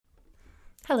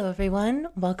Hello, everyone.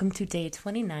 Welcome to day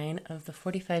 29 of the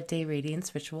 45-day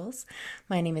Radiance Rituals.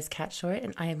 My name is Kat Short,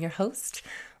 and I am your host.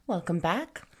 Welcome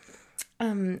back.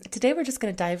 Today, we're just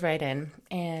going to dive right in,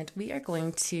 and we are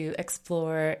going to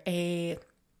explore a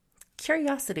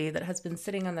curiosity that has been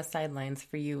sitting on the sidelines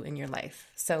for you in your life.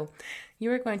 So,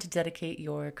 you are going to dedicate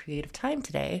your creative time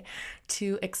today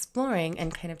to exploring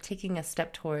and kind of taking a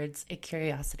step towards a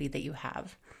curiosity that you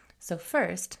have. So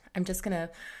first, I'm just going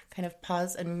to kind of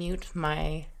pause and mute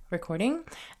my recording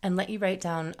and let you write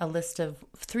down a list of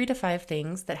 3 to 5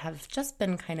 things that have just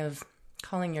been kind of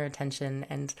calling your attention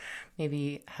and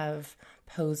maybe have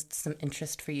posed some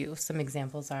interest for you. Some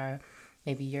examples are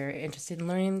maybe you're interested in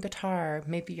learning guitar,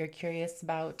 maybe you're curious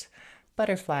about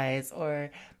butterflies, or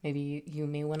maybe you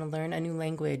may want to learn a new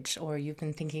language, or you've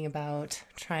been thinking about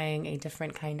trying a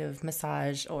different kind of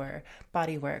massage or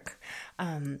body work.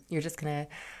 You're just going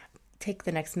to take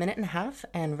the next minute and a half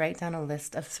and write down a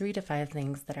list of 3 to 5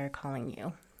 things that are calling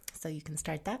you. So you can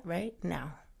start that right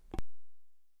now.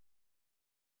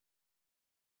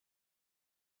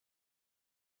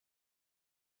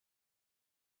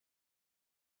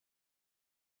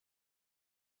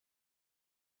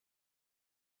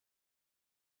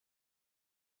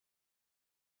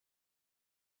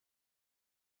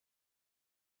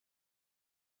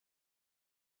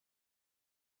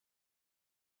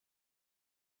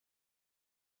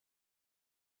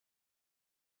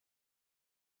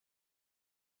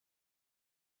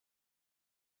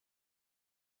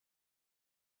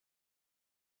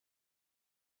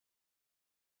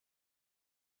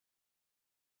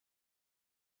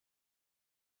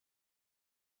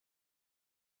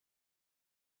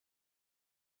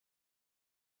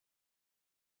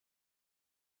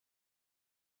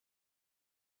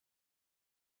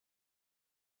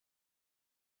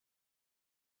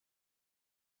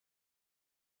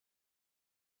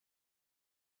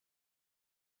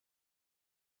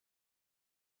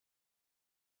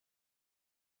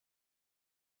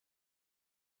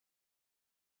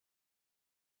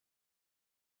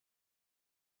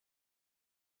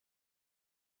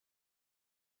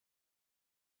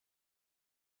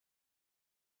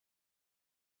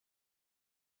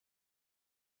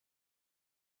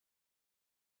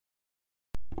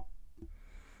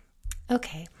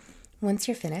 Okay, once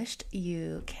you're finished,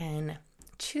 you can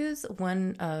choose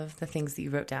one of the things that you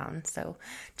wrote down. So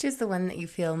choose the one that you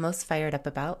feel most fired up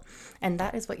about, and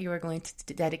that is what you are going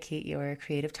to dedicate your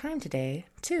creative time today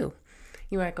to.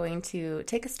 You are going to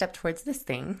take a step towards this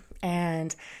thing,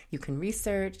 and you can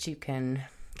research, you can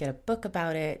get a book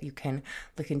about it, you can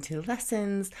look into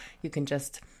lessons, you can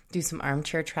just do some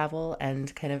armchair travel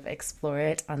and kind of explore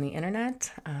it on the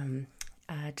internet.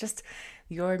 Just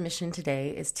your mission today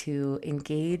is to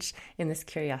engage in this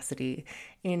curiosity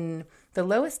in the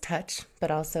lowest touch, but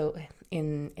also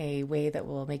in a way that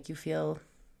will make you feel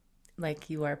like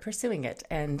you are pursuing it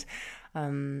and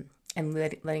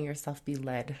letting yourself be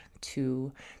led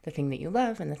to the thing that you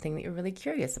love and the thing that you're really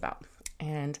curious about.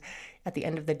 And at the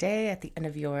end of the day, at the end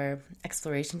of your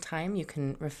exploration time, you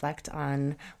can reflect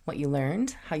on what you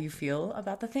learned, how you feel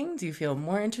about the thing. Do you feel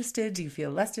more interested? Do you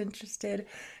feel less interested?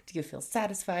 Do you feel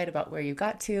satisfied about where you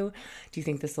got to? Do you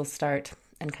think this will start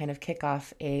and kind of kick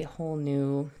off a whole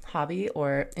new hobby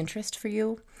or interest for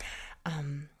you?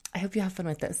 I hope you have fun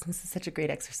with this. This is such a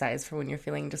great exercise for when you're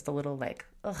feeling just a little like,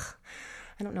 ugh,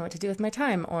 I don't know what to do with my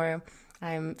time, or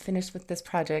I'm finished with this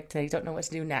project and I don't know what to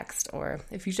do next, or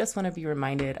if you just want to be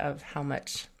reminded of how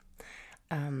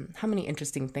many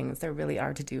interesting things there really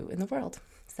are to do in the world.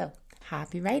 So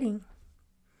happy writing.